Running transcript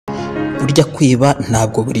Burya kwiba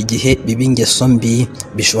ntabwo buri gihe biba ingeso mbi,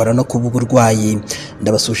 bishobora no kuba uburwayi.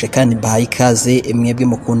 Ndabasuje kandi mbahaye ikaze mwebwe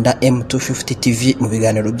mukunda M250 TV mu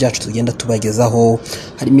biganiro byacu tugenda tubagezaho,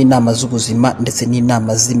 harimo inama z'ubuzima ndetse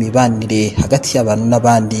n'inama z'imibanire hagati y'abantu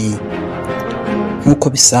n'abandi. Nk'uko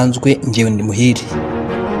bisanzwe njyewe ndi Muhire.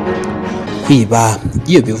 Kwiba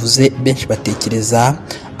iyo bivuze benshi batekereza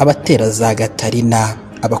abatera za gatarina,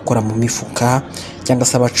 abakora mu mifuka cyangwa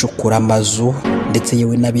se abacukura amazu ndetse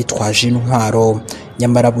yewe n'abitwaje intwaro.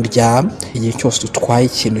 Nyamara burya igihe cyose utwaye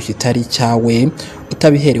ikintu kitari cyawe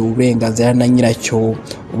utabiherewe uburenganzira na nyiracyo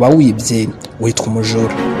uba wibye, witwa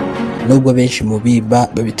umujura. Nubwo benshi mu biba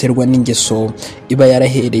babiterwa n'ingeso iba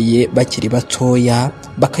yarahereye bakiri batoya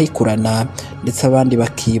bakayikurana, ndetse abandi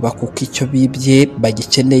bakiba kuko icyo bibye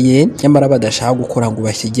bagikeneye nyamara badashaka gukora ngo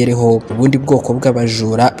bashyigereho. Ubundi bwoko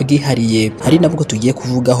bw'abajura bwihariye ari nabwo tugiye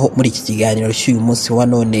kuvugaho muri iki kiganiro cy'uyu munsi wa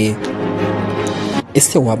none.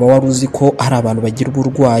 Ese waba wari uzi ko hari abantu bagira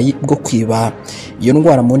uburwayi bwo kwiba? Iyo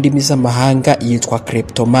ndwara mu ndimi z'amahanga yitwa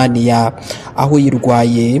Kleptomania, aho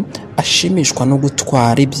uyirwaye ashimishwa no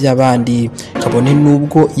gutwara iby'abandi kabone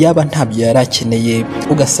nubwo yaba ntabyo yari akeneye.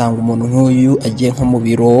 Ugasanga umuntu nk'uyu agiye nko mu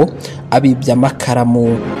biro abibye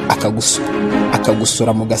amakaramu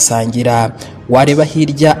akagusura mugasangira, wareba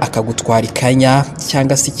hirya akagutwara ikanya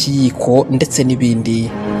cyangwa se ikiyiko ndetse n'ibindi.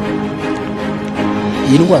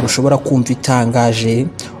 Iyi ndwara ushobora kumva itangaje,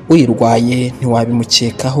 uyirwaye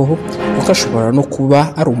ntiwabimukekaho kuko ashobora no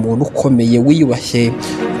kuba ari umuntu ukomeye wiyubashye,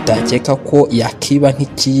 utakeka ko yakiba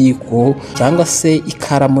nk'ikiyiko cyangwa se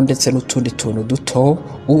ikaramu ndetse n'utundi tuntu duto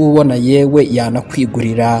uba ubona yewe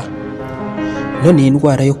yanakwigurira. None iyi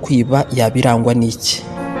ndwara yo kwiba yabirangwa n'iki?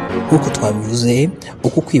 Nk'uko twabivuze,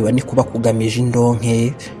 uku kwiba ni kuba kugamije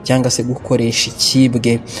indonke cyangwa se gukoresha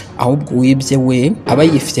ikibwe, ahubwo uwibye we aba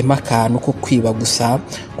yifitemo akantu ko kwiba gusa,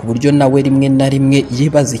 ku buryo nawe rimwe na rimwe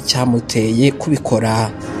yibaza icyamuteye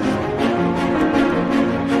kubikora.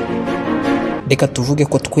 Reka tuvuge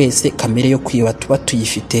ko twese kamere yo kwiba tuba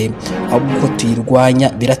tuyifite, ahubwo uko tuyirwanya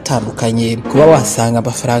biratandukanye. Kuba wasanga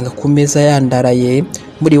amafaranga ku meza yandaraye,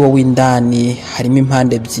 muri wowe indani harimo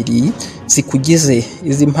impande ebyiri zikugize,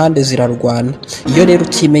 izi mpande zirarwana. Iyo rero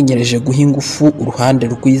utimenyereje guha ingufu uruhande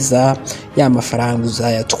rwiza, ya mafaranga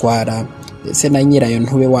uzayatwara, ndetse na nyirayo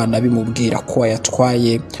ntube wanabimubwira ko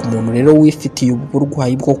wayatwaye. Umuntu rero wifitiye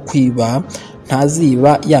uburwayi bwo kwiba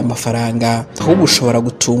ntaziba ya mafaranga, ahubwo ushobora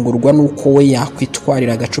gutungurwa nuko we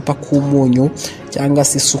yakwitwarira agacupa k'umunyu cyangwa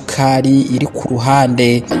se isukari iri ku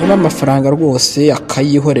ruhande, hanyuma amafaranga rwose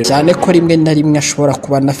akayihorera, cyane ko rimwe na rimwe ashobora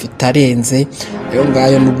kuba anafite arenze ayo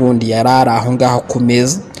ngayo n'ubundi yari ari aho ngaho ku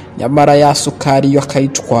meza. Nyamara ya sukari yo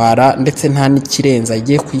akayitwara ndetse nta n'ikirenze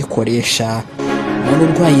agiye kuyikoresha.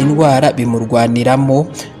 Umuntu urwaye indwara bimurwaniramo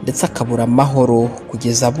ndetse akabura amahoro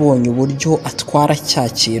kugeza abonye uburyo atwara cya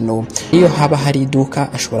kintu. Iyo haba hari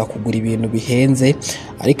iduka ashobora kugura ibintu bihenze,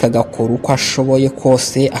 ariko agakora uko ashoboye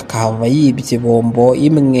kose akahava yibye bombo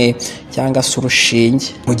imwe cyangwa se urushinge.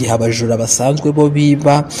 Mu gihe abajura basanzwe bo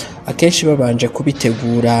biba akenshi babanje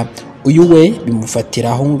kubitegura, uyu we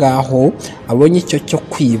bimufatira aho ngaho abonye icyo cyo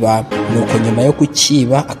kwiba, nuko nyuma yo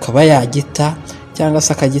kukiba akaba yagita cyangwa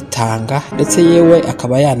se akagitanga ndetse yewe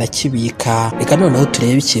akaba yanakibika. Reka noneho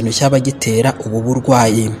turebe ikintu cyaba gitera ubu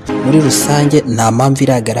burwayi. Muri rusange nta mpamvu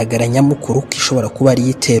iragaragara nyamukuru ko ishobora kuba ari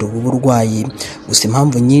itera ubu burwayi, gusa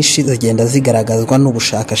impamvu nyinshi zigenda zigaragazwa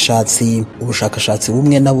n'ubushakashatsi. Ubushakashatsi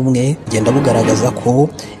bumwe na bumwe bugenda bugaragaza ko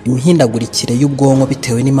imihindagurikire y'ubwonko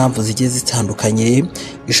bitewe n'impamvu zigiye zitandukanye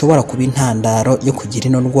ishobora kuba intandaro yo kugira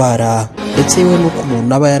ino ndwara, ndetse yewe n'uko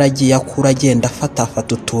umuntu aba yaragiye akura agenda afata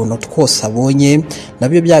utuntu twose abonye,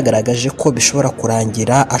 nabyo byagaragaje ko bishobora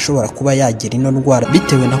kurangira ashobora kuba yagira ino ndwara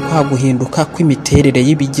bitewe na kwa guhinduka kw'imiterere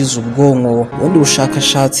y'ibigize ubwonko. Ubundi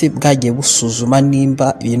bushakashatsi bwagiye busuzuma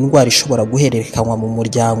nimba iyi ndwara ishobora guhererekanywa mu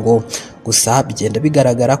muryango, gusa bigenda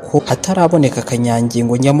bigaragara ko hataraboneka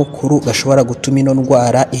akanyangingo nyamukuru gashobora gutuma ino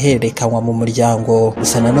ndwara ihererekanywa mu muryango.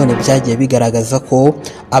 Gusa nanone byagiye bigaragaza ko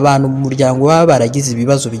abantu mu muryango baba baragize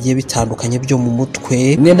ibibazo bigiye bitandukanye byo mu mutwe,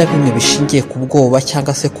 bimwe na bimwe bishingiye ku bwoba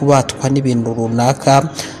cyangwa se kubatwa n'ibintu runaka.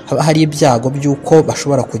 Haba hari ibyago by'uko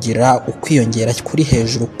bashobora kugira ukwiyongera kuri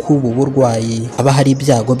hejuru k'ubu burwayi, haba hari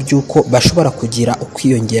ibyago by'uko bashobora kugira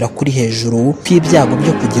ukwiyongera kuri hejuru kw'ibyago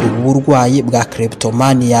byo kugira ubu burwayi bwa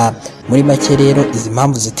Kleptomania. Muri make rero izi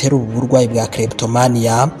mpamvu zitera ubu burwayi bwa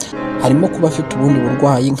Kleptomania harimo kuba afite ubundi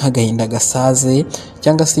burwayi nk'agahinda gasaze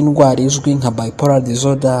cyangwa se indwara izwi nka bipolar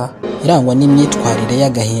disorder irangwa n'imyitwarire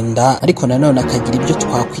y'agahinda, ariko nanone akagira ibyo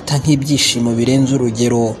twakwita nk'ibyishimo birenze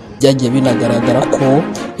urugero. byagiye binagaragara ko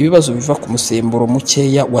ibibazo biva ku musemburo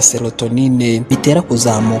mukeya wa serotonine bitera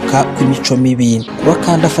kuzamuka kw'imico mibi. Kuba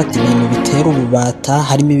kandi afata ibintu bitera ububata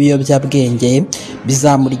harimo ibiyobyabwenge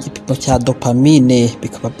bizamura igipimo cya dopamine,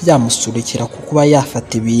 bikaba byamusurikira ku kuba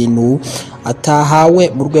yafata ibintu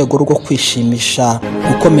atahawe mu rwego rwo kwishimisha.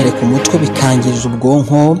 Gukomereka umutwe bikangiza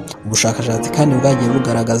ubwonko. Ubushakashatsi kandi bwagiye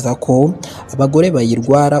bugaragaza ko abagore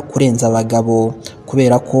bayirwara kurenza abagabo,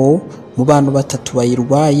 kubera ko mu bantu 3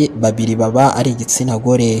 bayirwaye 2 baba ari igitsina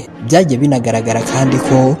gore. Byagiye binagaragara kandi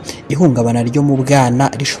ko ihungabana ryo mu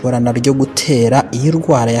bwana rishobora naryo gutera iyi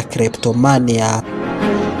ndwara ya Kleptomania.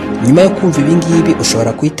 Nyuma yo kumva ibingibi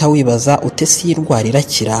ushobora kwita wibaza ute si iyi ndwara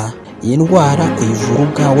irakira? Iyi ndwara kuyivura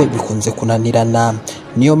ubwawe bikunze kunanirana.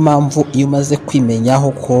 Niyo mpamvu iyo umaze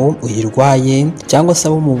kwimenyaho ko uyirwaye cyangwa se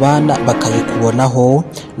abo mubana bakayikubonaho,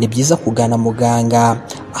 ni byiza kugana muganga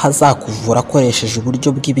azakuvura akoresheje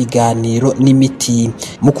uburyo bw'ibiganiro n'imiti.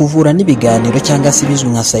 Mu kuvura n'ibiganiro cyangwa se bizwi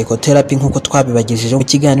nka psychotherapy nk'uko twabibagejeje mu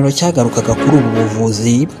kiganiro cyagarukaga kuri ubu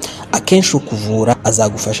buvuzi, akenshi ukuvura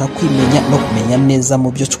azagufasha kwimenya no kumenya neza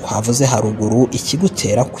mu byo twavuze haruguru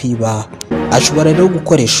ikigutera kwiba. Ashobora rero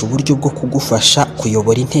gukoresha uburyo bwo kugufasha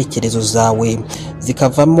kuyobora intekerezo zawe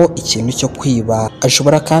zikavamo ikintu cyo kwiba.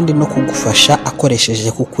 Ashobora kandi no kugufasha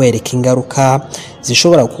akoresheje kukwereka ingaruka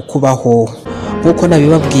zishobora kukubaho. Nk'uko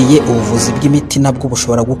nabibabwiye, ubuvuzi bw'imiti nabwo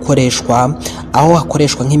bushobora gukoreshwa, aho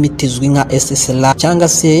hakoreshwa nk'imiti izwi nka SSRI cyangwa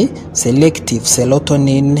se selective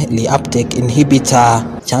serotonin reuptake inhibitor,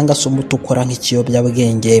 cyangwa se umuti ukora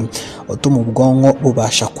nk'ikiyobyabwenge utuma ubwonko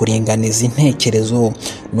bubasha kuringaniza intekerezo,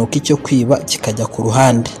 nuko icyo kwiba kikajya ku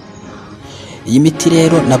ruhande. Iyi miti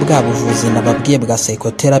rero na bwa buvuzi nababwiye bwa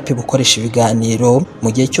psychotherapy bukoresha ibiganiro,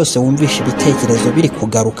 mu gihe cyose wumvisha ibitekerezo biri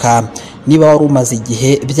kugaruka, niba wari umaze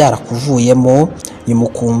igihe byarakuvuyemo nyuma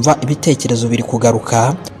ukumva ibitekerezo biri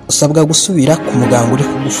kugaruka, usabwa gusubira ku muganga uri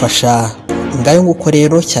kugufasha. Ngayo nguko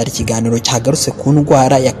rero cyari ikiganiro cyagarutse ku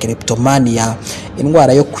ndwara ya Kleptomania,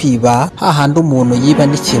 indwara yo kwiba, hahandi umuntu yiba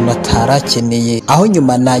n'ikintu atarakeneye, aho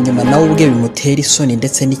nyuma nawe ubwe bimutera isoni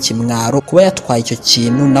ndetse n'ikimwaro kuba yatwaye icyo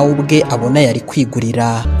kintu nawe ubwe abona yari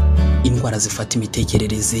kwigurira. Indwara zifata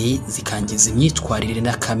imitekerereze zikangiza imyitwarire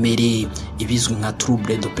na kamere, ibizwi nka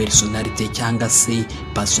trouble de personnalité cyangwa se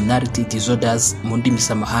personality disorders mu ndimi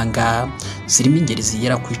z'amahanga, zirimo ingeri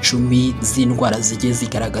zigera ku 10 z'indwara zigiye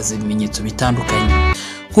zigaragaza ibimenyetso bitandukanye.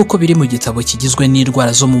 Nk'uko biri mu gitabo kigizwe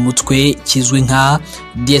n'indwara zo mu mutwe kizwi nka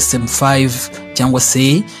DSM-5 cyangwa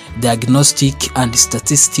se Diagnostic and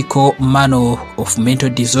Statistical Manual of Mental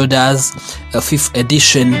Disorders 5th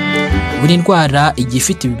edition. Buri ndwara igiye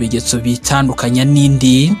ifite ibimenyetso bitandukanye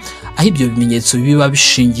n'indi, aho ibyo bimenyetso biba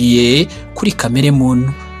bishingiye kuri kamere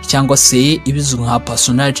muntu cyangwa se ibizwi nka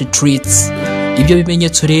personality traits. Ibyo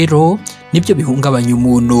bimenyetso rero nibyo bihungabanya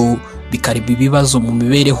umuntu, bikariba ibibazo mu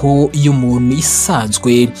mibereho y'umuntu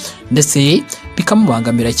isanzwe, ndetse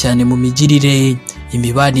bikamubangamira cyane mu migirire,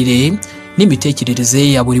 imibanire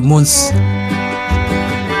n'imitekerereze ya buri munsi.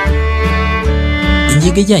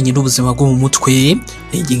 Ingingo ijyanye n'ubuzima bwo mu mutwe,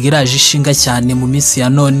 ingingo iraje ishinga cyane mu minsi ya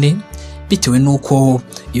none, bitewe n'uko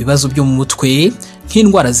ibibazo byo mu mutwe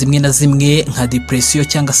nk'indwara zimwe na zimwe nka depression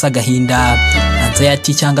cyangwa se agahinda,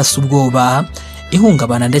 anxiety cyangwa se ubwoba,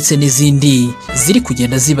 ihungabana ndetse n'izindi ziri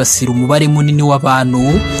kugenda zibasira umubare munini w'abantu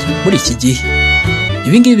muri iki gihe.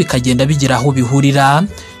 Ibi ngibi bikagenda bigira aho bihurira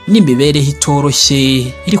n'imibereho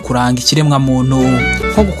itoroshye iri kuranga ikiremwa muntu,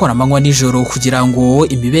 nko gukora amanywa nijoro kugira ngo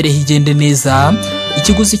imibereho igende neza,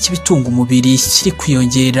 ikiguzi cy'ibitunga umubiri kiri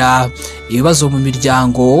kwiyongera, ibibazo mu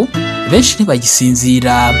miryango, benshi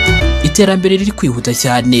ntibagisinzira, iterambere riri kwihuta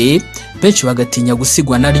cyane, benshi bagatinya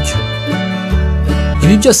gusigwa naryo.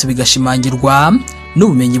 Ibi byose bigashimangirwa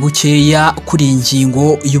n'ubumenyi bukeya kuri iyi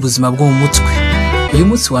ngingo y'ubuzima bwo mu mutwe. Uyu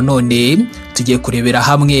munsi wa none tugiye kurebera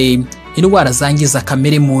hamwe indwara zangiza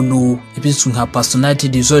kamere muntu, ibizwi nka personality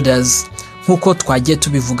disorders nk'uko twagiye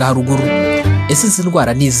tubivuga haruguru. Ese izi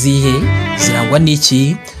ndwara ni izihe? Zirangwa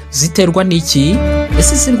n'iki? Ziterwa n'iki?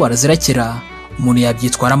 Ese izi ndwara zirakira? Umuntu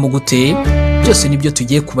yabyitwaramo gute? Byose nibyo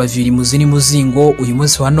tugiye kubavira imuzi n'umuzingo uyu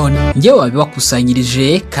munsi wa none. Ngewe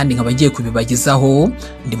wabibakusanyirije kandi nkaba ngiye kubibagezaho,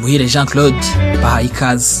 ndi Muhire Jean Claude, bahaye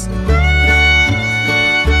ikaze.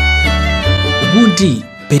 Ubundi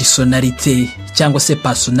personality cyangwa se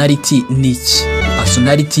personality ni iki?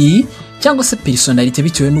 Personality cyangwa se personality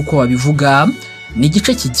bitewe n'uko wabivuga, ni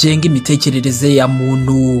igice kigenga imitekerereze ya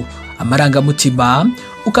muntu, amarangamutima,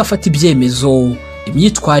 ukafata ibyemezo,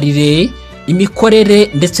 imyitwarire, imikorere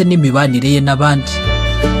ndetse n'imibanire ye n'abandi.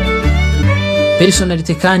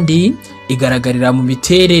 Personality kandi igaragarira mu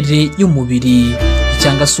miterere y'umubiri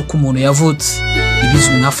cyangwa se uko umuntu yavutse,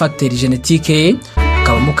 ibizwi nka facteur genetique,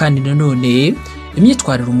 kabamo kandi nanone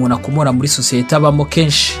imyitwarire umuntu akomora muri sosiyete abamo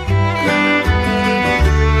kenshi.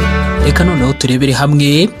 Reka noneho turebere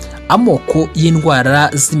hamwe amoko y'indwara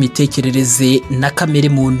z'imitekerereze na kamere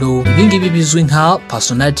muntu, ibingibi bizwi nka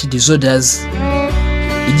personality disorders.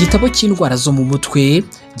 Igitabo cy'indwara zo mu mutwe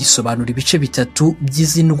gisobanura ibice bitatu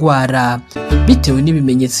by'izi ndwara bitewe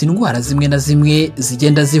n'ibimenyetso indwara zimwe na zimwe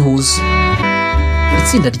zigenda zihuza.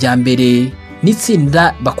 Itsinda rya mbere ni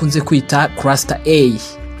itsinda bakunze kwita cluster A,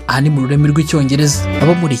 aha ni mu rurimi rw'icyongereza.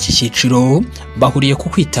 Abo muri iki cyiciro bahuriye ku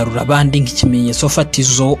kwitarura abandi nk'ikimenyetso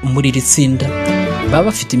fatizo muri iri tsinda. Baba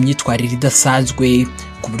bafite imyitwarire idasanzwe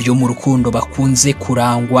ku buryo mu rukundo bakunze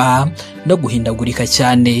kurangwa no guhindagurika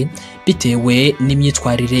cyane bitewe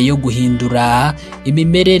n'imyitwarire yo guhindura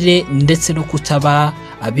imimerere ndetse no kutaba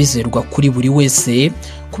abizerwa kuri buri wese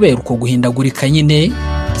kubera uko guhindagurika nyine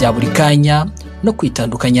bya buri kanya no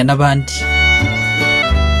kwitandukanya n'abandi.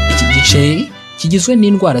 Iki gice kigizwe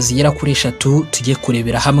n'indwara zigera kuri 3 tugiye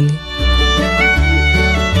kurebera hamwe.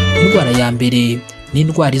 Indwara ya mbere ni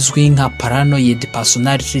indwara izwi nka paranoid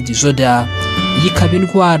personality disorder. Iyi ikaba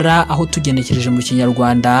indwara aho tugenekereje mu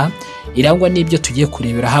Kinyarwanda irangwa n'ibyo tugiye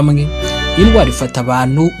kurebera hamwe. Iyi ndwara ifata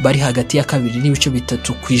abantu bari hagati ya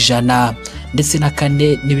 2.3% ndetse na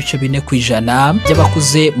 4.4%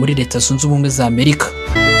 by'abakuze muri Leta Zunze Ubumwe za Amerika.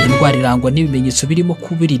 Iyi ndwara irangwa n'ibimenyetso birimo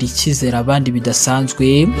kubirira icyizere abandi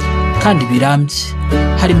bidasanzwe kandi birambye,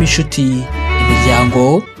 harimo inshuti,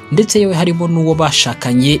 imiryango ndetse yewe harimo n'uwo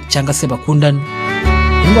bashakanye cyangwa se bakundana.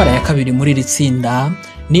 Indwara ya kabiri muri iri tsinda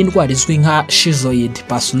ni indwara izwi nka schizoid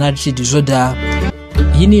personality disorder.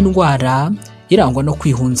 Iyi ni indwara irangwa no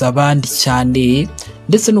kwihunza abandi cyane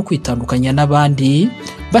ndetse no kwitandukanya n'abandi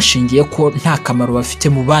bashingiye ko nta kamaro bafite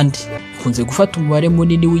mu bandi. Ikunze gufata umubare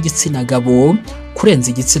munini w'igitsina gabo kurenza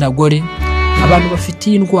igitsina gore. Abantu bafite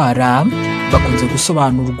iyi ndwara bakunze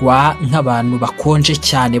gusobanurwa nk'abantu bakonje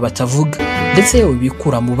cyane batavuga ndetse yewe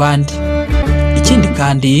bikura mu bandi. Ikindi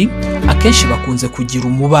kandi akenshi bakunze kugira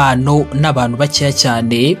umubano n'abantu bakeya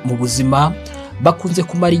cyane mu buzima, bakunze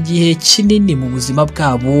kumara igihe kinini mu buzima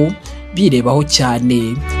bwabo birebaho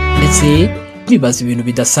cyane ndetse bibaza ibintu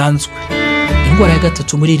bidasanzwe. Indwara ya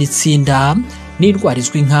gatatu muri iri tsinda ni indwara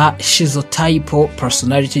izwi nka schizotype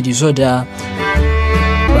personality disorder.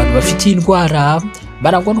 Abantu bafite iyi ndwara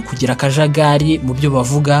barangwa no kugira akajagari mu byo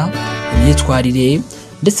bavuga, imyitwarire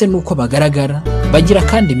ndetse n'uko bagaragara. Bagira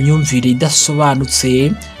kandi imyumvire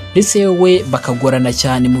idasobanutse ndetse yewe bakagorana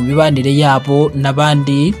cyane mu mibanire yabo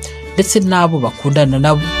n'abandi ndetse n'abo bakundana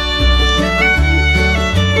nabo.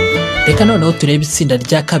 Reka noneho turebe itsinda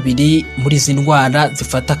rya kabiri muri izi ndwara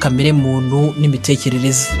zifata kamere muntu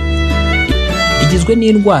n'imitekerereze. Igizwe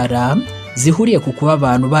n'indwara zihuriye ku kuba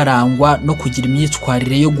abantu barangwa no kugira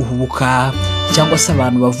imyitwarire yo guhubuka cyangwa se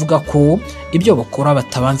abantu bavuga ko ibyo bakora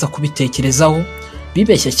batabanza kubitekerezaho,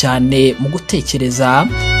 bibeshya cyane mu gutekereza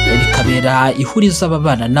bikabera ihurizo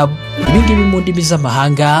ababana nabo. Ibingibi mu ndimi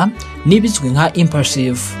z'amahanga ni bizwi nka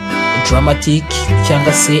impulsive, dramatic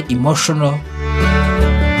cyangwa se emotional.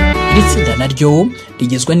 Iri tsinda naryo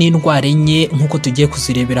rigizwe n'indwara enye nk'uko tugiye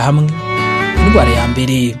kuzirebera hamwe. Indwara ya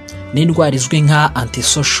mbere ni indwara izwi nka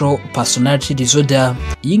antisocial personality disorder.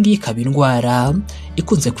 Iyi ngiyi ikaba indwara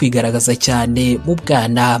ikunze kwigaragaza cyane mu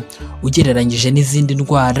bwana ugereranyije n'izindi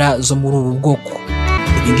ndwara zo muri ubu bwoko.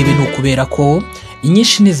 Ibingibi ni ukubera ko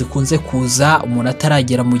inyinshi ntizikunze kuza umuntu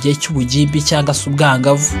ataragera mu gihe cy'ubugimbi cyangwa se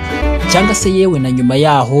ubwangavu cyangwa se yewe na nyuma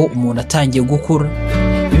yaho umuntu atangiye gukura.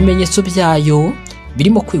 Ibimenyetso byayo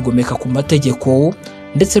birimo kwigomeka ku mategeko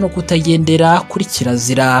ndetse no kutagendera kuri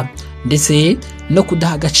kirazira ndetse no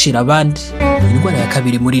kudaha agaciro abandi. Indwara ya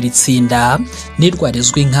kabiri muri iri tsinda ni indwara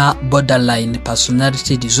izwi nka borderline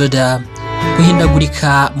personality disorder.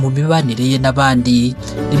 Guhindagurika mu mibanire ye n'abandi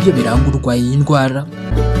nibyo biranga urwaye iyi ndwara.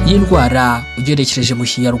 Iyi ndwara ugerekereje mu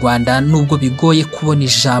Kinyarwanda nubwo bigoye kubona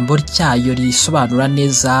ijambo ryayo risobanura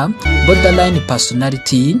neza, borderline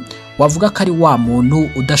personality wavuga ko ari wa muntu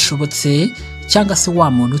udashobotse cyangwa se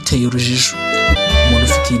wa muntu uteye urujijo. Umuntu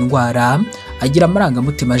ufite iyi ndwara agira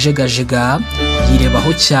amarangamutima ajegajega,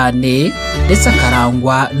 yirebaho cyane ndetse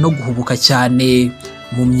akarangwa no guhubuka cyane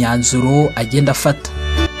mu myanzuro agenda afata.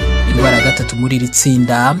 Indwara ya gatatu muri iri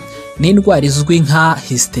tsinda ni indwara izwi nka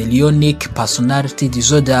histrionic personality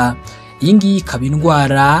disorder. Iyi ngiyi ikaba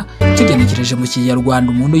indwara tugenekereje mu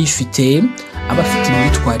Kinyarwanda umuntu uyifite aba afite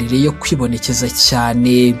imyitwarire yo kwibonekeza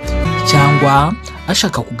cyane cyangwa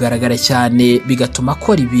ashaka kugaragara cyane bigatuma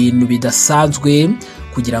akora ibintu bidasanzwe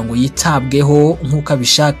kugira ngo yitabweho nk'uko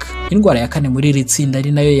abishaka. Indwara ya kane muri iri tsinda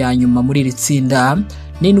ari nayo ya nyuma muri iri tsinda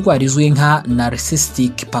ni indwara izwi nka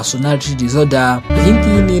narcissistic personality disorder. Iyi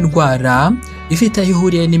ngiyi ni indwara ifite aho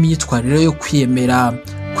ihuriye n'imyitwarire yo kwiyemera,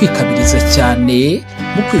 kwikabiriza cyane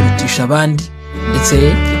mu kwirutisha abandi.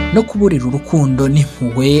 ndetse no kuburira urukundo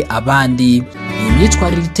n'impuhwe abandi. Iyi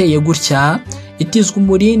myitwarire iteye gutya itizwa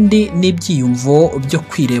umurindi n'ibyiyumvo byo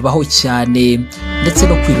kwirebaho cyane ndetse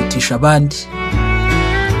no kwirutisha abandi.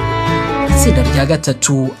 Itsinda rya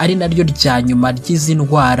gatatu ari naryo rya nyuma ry'izi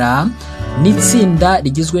ndwara ni itsinda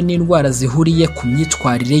rigizwe n'indwara zihuriye ku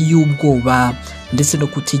myitwarire y'ubwoba ndetse no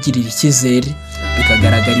kutigirira icyizere,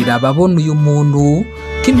 bikagaragarira ababona uyu muntu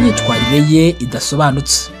ko imyitwarire ye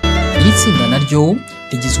idasobanutse. Iri tsinda naryo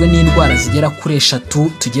rigizwe n'indwara zigera kuri 3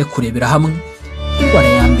 tugiye kurebera hamwe. Indwara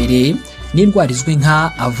ya mbere ni indwara izwi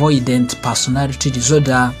nka avoidant personality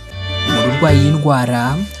disorder. Umurwayi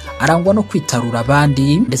y'indwara arangwa no kwitarura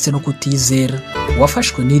abandi ndetse no kutizera.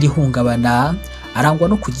 Uwafashwe n'iri hungabana arangwa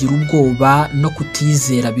no kugira ubwoba no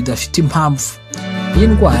kutizera bidafite impamvu. Iyi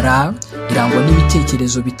ndwara irangwa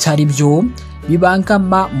n'ibitekerezo bitari byo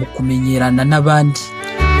bibangama mu kumenyerana n'abandi.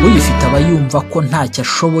 Uyifite aba yumva ko ntacyo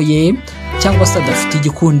ashoboye cyangwa se adafite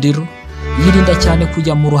igikundiro. Yirinda cyane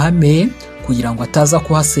kujya mu ruhame kugira ngo ataza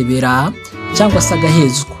kuhasebera cyangwa se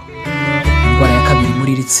agahezwa. Indwara ya kabiri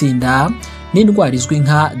muri iri tsinda ni indwara izwi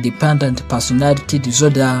nka dependent personality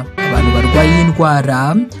disorder. Abantu barwaye iyi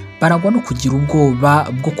ndwara barangwa no kugira ubwoba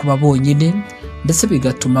bwo kuba bonyine, ndetse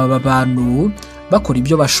bigatuma aba bantu bakora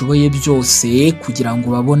ibyo bashoboye byose kugira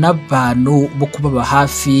ngo babone abantu bo kubaba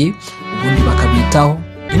hafi ubundi bakabitaho.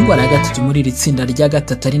 Indwara ya gatatu muri iri tsinda rya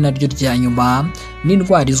gatatu ari naryo rya nyuma ni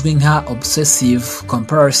indwara izwi nka obsessive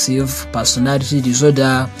compulsive personality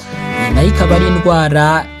disorder. Iyi nayo ikaba ari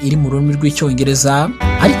indwara iri mu rurimi rw'icyongereza,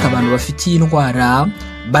 ariko abantu bafite iyi ndwara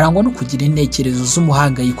barangwa no kugira intekerezo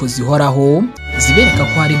z'umuhangayiko zihoraho zibereka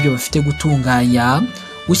ko hari ibyo bafite gutunganya,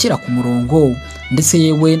 gushyira ku murongo, ndetse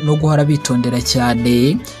yewe no guhora bitondera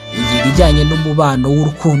cyane igihe ijyanye n'umubano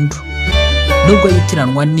w'urukundo. Nubwo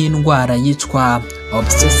yitiranwa n'indwara yitwa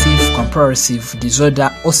obsessive compulsive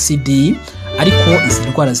disorder OCD, ariko izi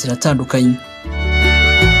ndwara ziratandukanye.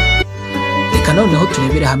 Reka noneho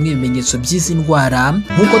turebere hamwe ibimenyetso by'izi ndwara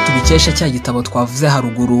nk'uko tubikesha cya gitabo twavuze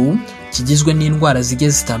haruguru kigizwe n'indwara zigiye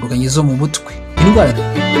zitandukanye zo mu mutwe. Indwara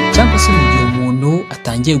cyangwa se mu gihe umuntu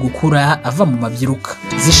atangiye gukura ava mu mabyiruka,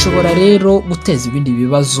 zishobora rero guteza ibindi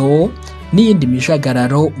bibazo n'iyindi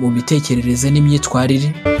mijagararo mu mitekerereze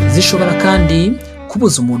n'imyitwarire. Zishobora kandi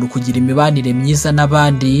kubuza umuntu kugira imibanire myiza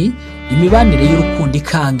n'abandi, imibanire y'urukundo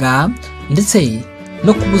ikanga, ndetse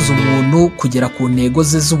no kubuza umuntu kugera ku ntego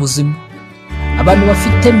ze z'ubuzima. Abantu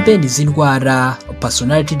bafite mbene izi ndwara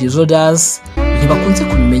personality disorders ntibakunze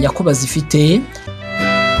kubimenya ko bazifite,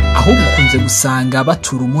 ahubwo ukunze gusanga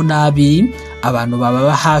batura umunabi abantu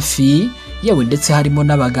bababa hafi, yewe ndetse harimo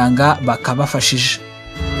n'abaganga bakabafashije.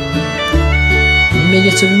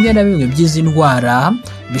 Ibimenyetso bimwe na bimwe by'izi ndwara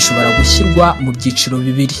bishobora gushyirwa mu byiciro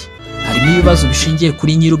bibiri. Harimo ibibazo bishingiye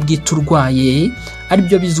kuri nyir'ubwite urwaye,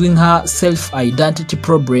 aribyo bizwi nka self identity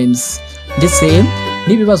problems, ndetse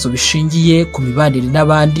n'ibibazo bishingiye ku mibanire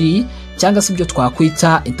n'abandi cyangwa se ibyo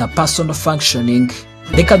twakwita interpersonal functioning.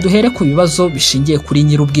 Reka duhere ku bibazo bishingiye kuri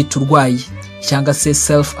nyir'ubwite urwaye cyangwa se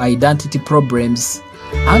self identity problems.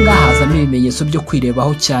 Ahangaha hazamo ibimenyetso byo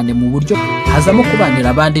kwirebaho cyane mu buryo hazamo kubanira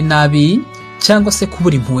abandi nabi cyangwa se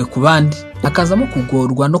kubura impuhwe ku bandi. Hakazamo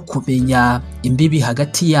kugorwa no kumenya imbibi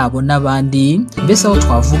hagati yabo n'abandi. Mbese aho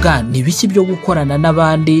twavuga ni ibiki byo gukorana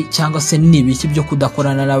n'abandi cyangwa se ni ibiki byo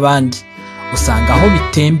kudakorana n'abandi. Usanga aho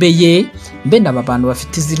bitembeye mbene aba bantu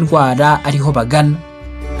bafite izi ndwara ariho bagana.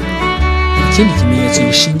 Ikindi kimenyetso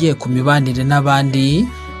gishingiye ku mibanire n'abandi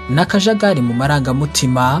ni akajagari mu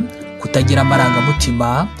marangamutima, kutagira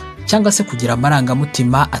amarangamutima cyangwa se kugira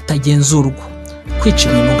amarangamutima atagenzurwa, kwica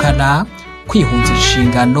ibintu nkana, kwihunza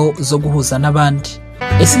inshingano zo guhuza n'abandi.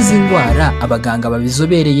 Ese izi ndwara abaganga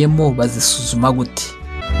babizobereyemo bazisuzuma gute?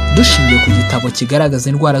 Dushingiye ku gitabo kigaragaza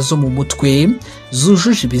indwara zo mu mutwe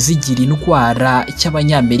zujuje ibizigira indwara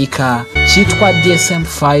cy'Abanyamerika cyitwa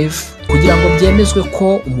DSM-5, kugira ngo byemezwe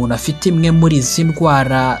ko umuntu afite imwe muri izi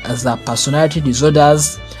ndwara za personality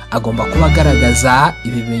disorders, agomba kuba agaragaza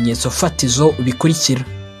ibimenyetso fatizo bikurikira.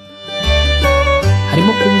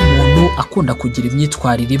 Harimo kuba umuntu akunda kugira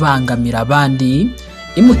imyitwarire ibangamira abandi,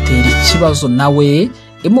 imutera ikibazo nawe,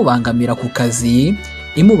 imubangamira ku kazi,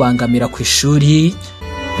 imubangamira ku ishuri,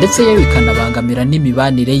 ndetse yewe ikanabangamira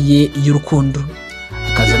n'imibanire ye y'urukundo.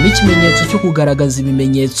 Hakazamo ikimenyetso cyo kugaragaza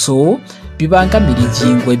ibimenyetso bibangamira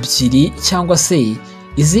ingingo ebyiri cyangwa se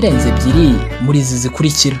izirenze ebyiri muri izi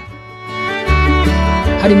zikurikira.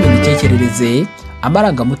 Harimo imitekerereze,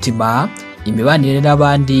 amarangamutima, imibanire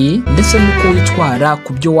n'abandi, ndetse n'uko witwara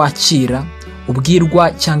ku byo wakira,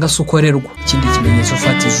 ubwirwa cyangwa se ukorerwa. Ikindi kimenyetso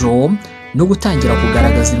fatizo no gutangira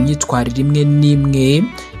kugaragaza imyitwarire imwe n'imwe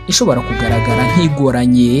ishobora kugaragara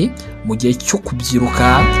nk'igoranye mu gihe cyo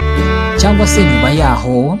kubyiruka cyangwa se nyuma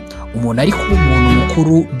yaho umuntu ari kuba umuntu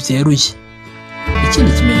mukuru byeruye.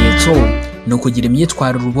 Ikindi kimenyetso ni ukugira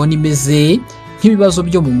imyitwarire ubona imeze nk'ibibazo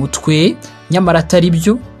byo mu mutwe nyamara atari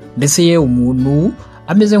byo, ndetse yewe umuntu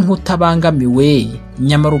ameze nk'utabangamiwe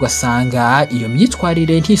nyamara ugasanga iyo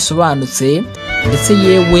myitwarire ntisobanutse ndetse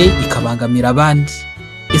yewe ikabangamira abandi.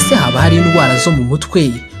 Ese haba hari indwara zo mu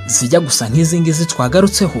mutwe zijya gusa nk'izi ngizi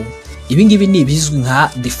twagarutseho? Ibi ngibi ni ibizwi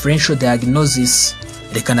nka differential diagnosis.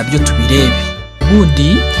 Reka nabyo tubirebe.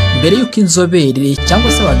 Ubundi mbere y'uko inzobere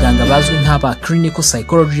cyangwa se abaganga bazwi nk'aba clinical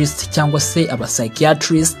psychologist cyangwa se aba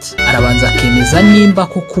psychiatrist arabanza akemeza nimba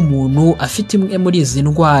koko umuntu afite imwe muri izi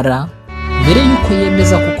ndwara. Mbere y'uko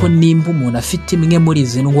yemeza koko nimba umuntu afite imwe muri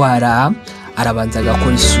izi ndwara, arabanza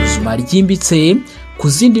agakora isuzuma ryimbitse ku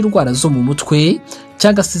zindi ndwara zo mu mutwe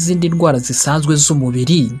cyangwa se izindi ndwara zisanzwe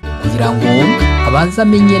z'umubiri, kugira ngo abanze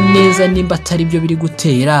amenye neza nimba atari byo biri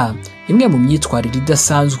gutera imwe mu myitwarire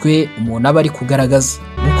idasanzwe umuntu aba ari kugaragaza.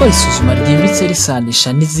 Gukora isuzuma ryimbitse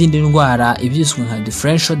risanisha n'izindi ndwara ibizwi nka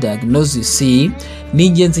differential diagnosis ni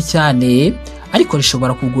ingenzi cyane, ariko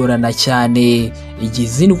rishobora kugorana cyane igihe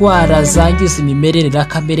izi ndwara zangiza imimerere ya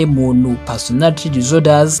kamere muntu personality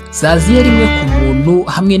disorders zaziye rimwe ku muntu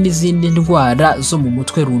hamwe n'izindi ndwara zo mu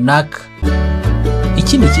mutwe runaka.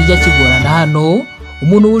 Ikindi kijya kigorana hano,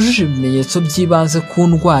 umuntu wujuje ibimenyetso by'ibanze ku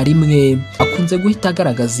ndwara imwe akunze guhita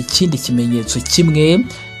agaragaza ikindi kimenyetso kimwe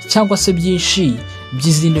cyangwa se byinshi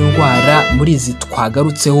by'izindi ndwara muri izi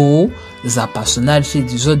twagarutseho za personality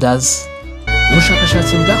disorders.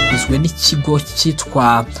 Ubushakashatsi bwakozwe n'ikigo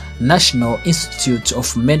cyitwa National Institute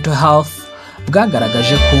of Mental Health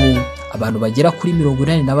bwagaragaje ko abantu bagera kuri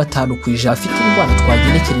 85% bafite indwara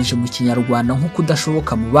twagenekereje mu Kinyarwanda nko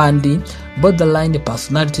kudashoboka mu bandi borderline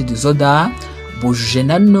personality disorder, bujuje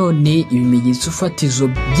nanone ibimenyetso fatizo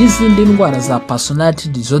by'izindi ndwara za personality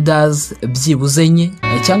disorders byibuze enye,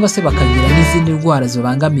 cyangwa se bakagira n'izindi ndwara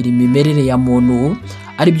zibangamira imimerere ya muntu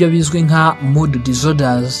ari byo bizwi nka mood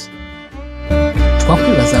disorders.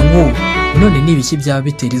 Twakwibaza ngo none ni ibiki byaba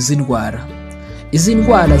bitera izi ndwara? Izi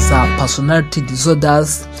ndwara za personality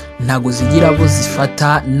disorders ntago zigira abo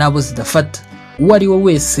zifata nabo zidafata. Uwo ari we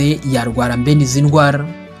wese yarwara mbene izi ndwara.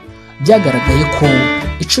 Byagaragaye ko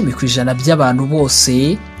 10% by'abantu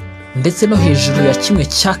bose ndetse no hejuru ya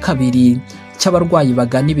 1/2 cy'abarwayi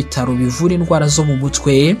bagana ibitaro bivura indwara zo mu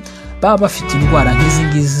mutwe baba bafite indwara nk'izi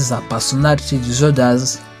ngizi za personality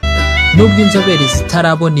disorders. Nubwo inzobere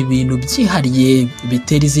zitarabona ibintu byihariye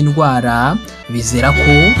bitera izi ndwara, bizera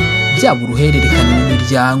ko byaba uruhererekane mu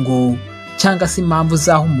miryango cyangwa se impamvu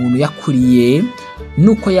z'aho umuntu yakuriye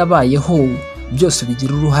nuko yabayeho byose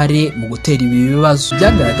bigira uruhare mu gutera ibi bibazo.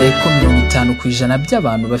 Byagaragaye ko 50%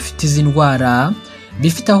 by'abantu bafite izi ndwara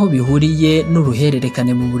bifite aho bihuriye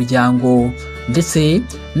n'uruhererekane mu muryango ndetse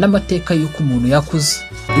n'amateka y'uko umuntu yakuze.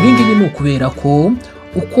 Ibi ngibi ni ukubera ko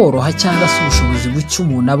ukoroha cyangwa se ubushobozi buke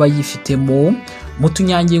umuntu aba yifitemo mu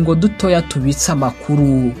tunyangingo dutoya tubitsa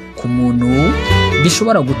amakuru ku muntu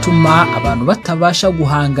bishobora gutuma abantu batabasha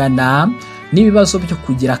guhangana n'ibibazo byo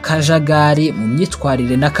kugira akajagari mu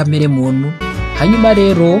myitwarire na kamere muntu. Hanyuma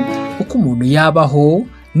rero uko umuntu yabaho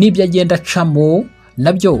n'ibyo agenda acamo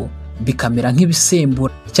nabyo bikamera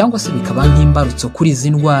nk'ibisembura cyangwa se bikaba nk'imbarutso kuri izi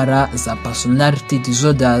ndwara za personality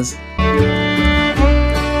disorders.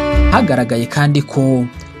 Hagaragaye kandi ko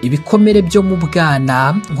ibikomere byo mu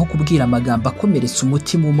bwana nko kubwira amagambo akomeretsa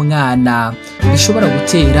umutima umwana bishobora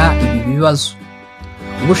gutera ibi bibazo.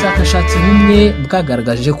 Ubushakashatsi bumwe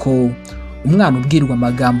bwagaragaje ko umwana ubwirwa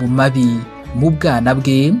amagambo mabi mu bwana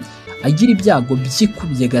bwe agira ibyago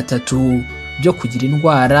byikubye 3 byo kugira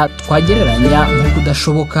indwara twagereranya nko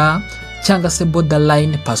kudashoboka cyangwa se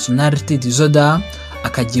borderline personality disorder,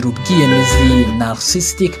 akagira ubwiyemezi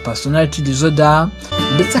narcissistic personality disorder,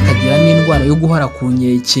 ndetse akagira n'indwara yo guhora ku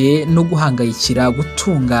nkeke no guhangayikira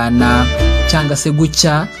gutungana cyangwa se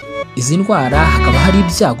gucya. Izi ndwara hakaba hari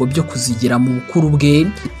ibyago byo kuzigira mu bukuru bwe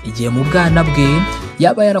igihe mu bwana bwe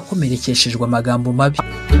yaba yarakomerekeshejwe amagambo mabi.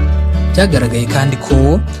 Byagaragaye kandi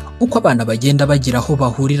ko uko abana bagenda bagira aho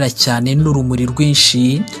bahurira cyane n'urumuri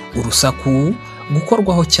rwinshi, urusaku,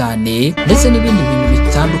 gukorwaho cyane ndetse n'ibindi bintu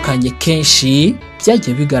bitandukanye, kenshi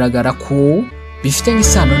byagiye bigaragara ko bifite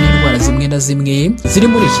isano n'indwara zimwe na zimwe ziri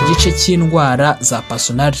muri iki gice cy'indwara za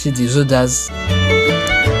personality disorders.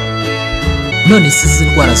 None izi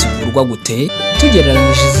ndwara zivurwa gute?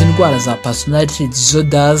 Tugereranyije izi ndwara za personality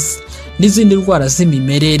disorders n'izindi ndwara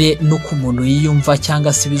z'imimerere n'uko umuntu yiyumva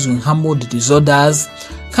cyangwa se bizwi nka mood disorders,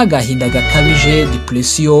 nk'agahinda gakabije,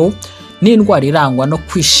 depression, n'indwara irangwa no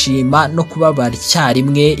kwishima no kubabara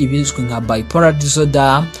icyarimwe ibizwi nka bipolar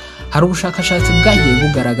disorder, hari ubushakashatsi bwagiye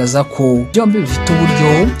bugaragaza ko byombi bifite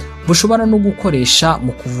uburyo bushobora no gukoresha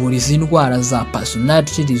mu kuvura izi ndwara za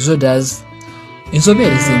personality disorders.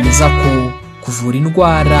 Inzobere zemeza ko kuvura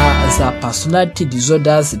indwara za personality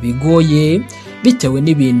disorders bigoye bitewe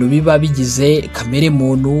n'ibintu biba bigize kamere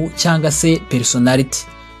muntu cyangwa se personality.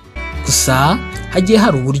 Gusa hagiye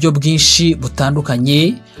hari uburyo bwinshi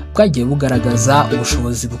butandukanye bwagiye bugaragaza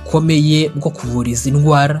ubushobozi bukomeye bwo kuvura izi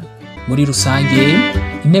ndwara. Muri rusange,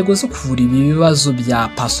 intego zo kuvura ibi bibazo bya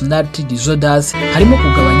personality disorders harimo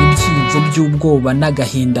kugabanya ibyiyumvo by'ubwoba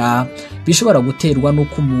n'agahinda bishobora guterwa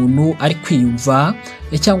n'uko umuntu ari kwiyumva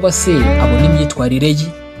cyangwa se abona imyitwarire ye.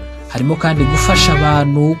 Harimo kandi gufasha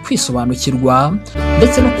abantu kwisobanukirwa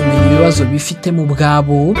ndetse no kumenya ibibazo bifite mu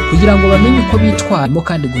bwabo kugira ngo bamenye uko bitwara. Harimo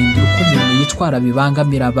kandi guhindura uko umuntu yitwara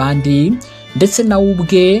bibangamira abandi ndetse nawe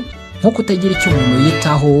ubwe, nko kutagira icyo umuntu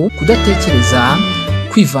yitaho, kudatekereza,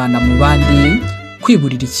 kwivana mu bandi,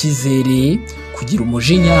 kwiburira icyizere, kugira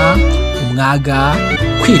umujinya, umwaga,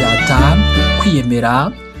 kwirata,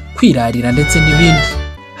 kwiyemera, kwirarira ndetse n'ibindi.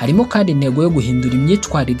 Harimo kandi intego yo guhindura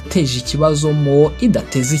imyitwarire iteje ikibazo mo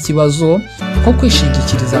idateza ikibazo, nko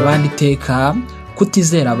kwishingikiriza abandi iteka,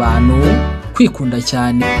 kutizera abantu, kwikunda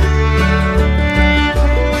cyane.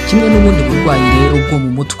 Kimwe n'ubundi burwayi rero bwo mu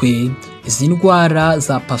mutwe, izi ndwara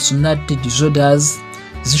za personality disorders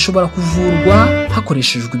zishobora kuvurwa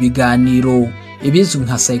hakoreshejwe ibiganiro ibizwi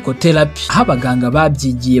nka psychotherapy, aho abaganga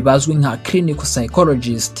babyigiye bazwi nka clinical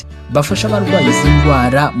psychologist bafasha abarwayi izi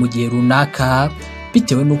ndwara mu gihe runaka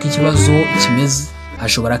bitewe n'uko ikibazo kimeze.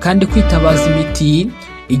 Hashobora kandi kwitabaza imiti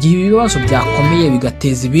igihe ibibazo byakomeye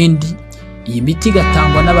bigateza ibindi. Iyi miti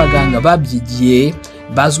igatangwa n'abaganga babyigiye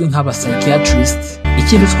bazwi nk'aba psychiatrist.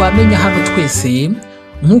 Ikintu twamenya hano twese,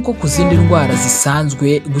 nk'uko ku zindi ndwara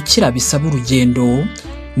zisanzwe gukira bisaba urugendo,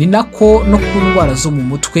 ni nako no ku ndwara zo mu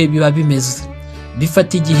mutwe biba bimeze.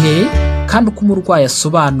 Bifata igihe kandi uko umurwayi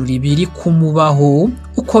asobanura ibiri kumubaho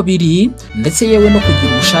uko biri ndetse yewe no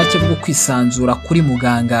kugira ubushake bwo kwisanzura kuri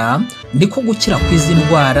muganga, niko gukira kw'izi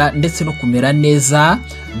ndwara ndetse no kumera neza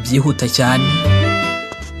byihuta cyane.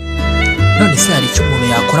 None se hari icyo umuntu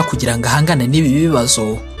yakora kugira ngo ahangane n'ibi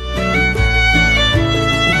bibazo?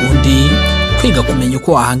 Ubundi kwiga kumenya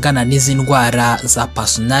uko wahangana n'izi ndwara za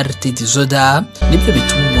personality disorder nibyo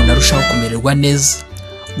bituma umuntu arushaho kumererwa neza.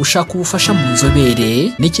 Gushaka ubufasha mu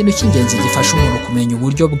nzobere ni ikintu cy'ingenzi gifasha umuntu kumenya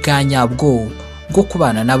uburyo bwa nyabwo bwo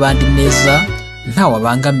kubana n'abandi neza ntawe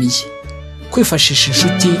abangamiye. Kwifashisha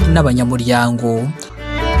inshuti n'abanyamuryango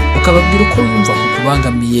ukababwira uko wumva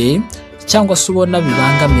kukubangamiye cyangwa se ubona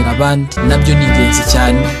bibangamira abandi nabyo ni ingenzi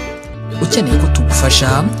cyane. Ukeneye ko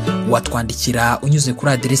tugufasha watwandikira unyuze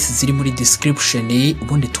kuri aderesi ziri muri description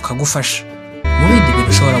ubundi tukagufasha. Mu bindi bintu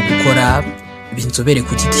ushobora gukora binzobere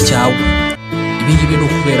ku giti cyawe. Ibi ngibi ni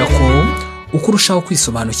ukubera ko uko urushaho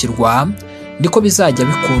kwisobanukirwa niko bizajya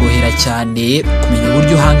bikorohera cyane kumenya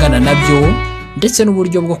uburyo uhangana nabyo ndetse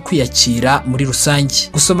n'uburyo bwo kwiyakira muri rusange.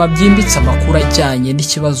 Gusoma byimbitse amakuru ajyanye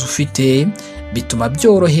n'ikibazo ufite bituma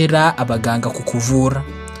byorohera abaganga kukuvura.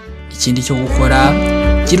 Ikindi cyo gukora,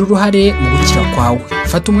 gira uruhare mu gukira kwawe.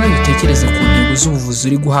 Fata umwanya utekereze ku ntego z'ubuvuzi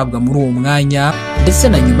uri guhabwa muri uwo mwanya ndetse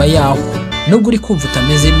na nyuma yaho. Nubwo uri kumva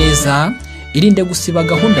utameze neza, irinde gusiba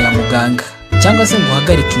gahunda ya muganga cyangwa se ngo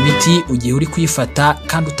uhagarike imiti ugiye uri kuyifata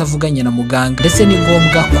kandi utavuganye na muganga. Ndetse ni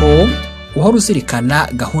ngombwa ko uhora uzirikana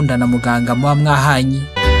gahunda na muganga muba mwahanye.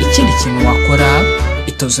 Ikindi kintu wakora,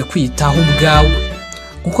 itoze kwiyitaho ubwawe.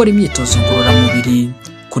 Gukora imyitozo ngororamubiri,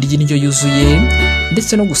 kurya indyo yuzuye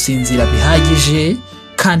ndetse no gusinzira bihagije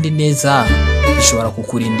kandi neza bishobora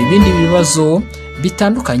kukurinda ibindi bibazo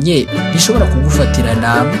bitandukanye bishobora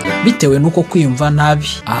kugufatirana bitewe n'uko kwiyumva nabi.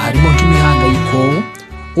 Aha harimo nk'imihangayiko,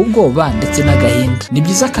 ubwoba ndetse n'agahinda. Ni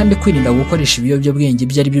byiza kandi kwirinda gukoresha ibiyobyabwenge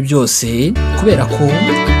ibyo ari byo byose kubera ko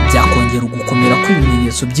byakongera ugukomera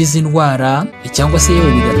kw'ibimenyetso by'izi ndwara cyangwa se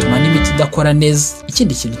yewe bigatuma n'imiti idakora neza.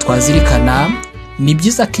 Ikindi kintu twazirikana, ni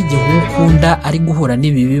byiza ko igihe ukunda ari guhura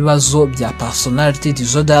n'ibi bibazo bya personality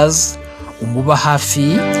disorders umuba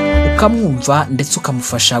hafi ukamwumva ndetse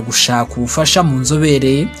ukamufasha gushaka ubufasha mu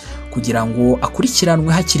nzobere kugira ngo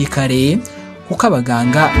akurikiranwe hakiri kare, kuko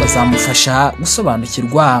abaganga bazamufasha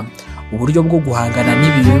gusobanukirwa uburyo bwo guhangana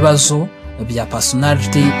n'ibi bibazo bya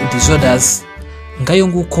personality disorders. Ngayo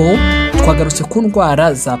nguko twagarutse ku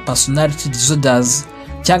ndwara za personality disorders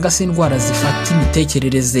cyangwa se indwara zifata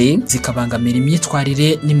imitekerereze zikabangamira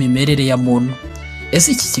imyitwarire n'imimerere ya muntu.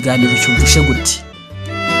 Ese iki kiganiro cyumvishe gute?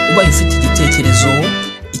 Ubaye ufite igitekerezo,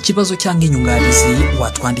 ikibazo cyangwa inyunganizi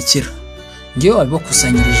watwandikira. Ngewe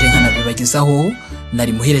wabibakusanyirije nkanabibagezaho,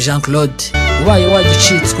 nari Muhire Jean Claude. Ubaye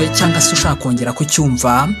wagicitswe cyangwa se ushaka kongera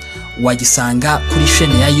kucyumva, wagisanga kuri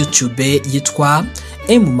chaîne ya YouTube yitwa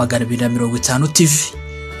M250 TV.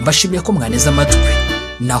 Mbashimiye ko mwaneze amatwi,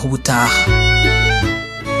 naho ubutaha.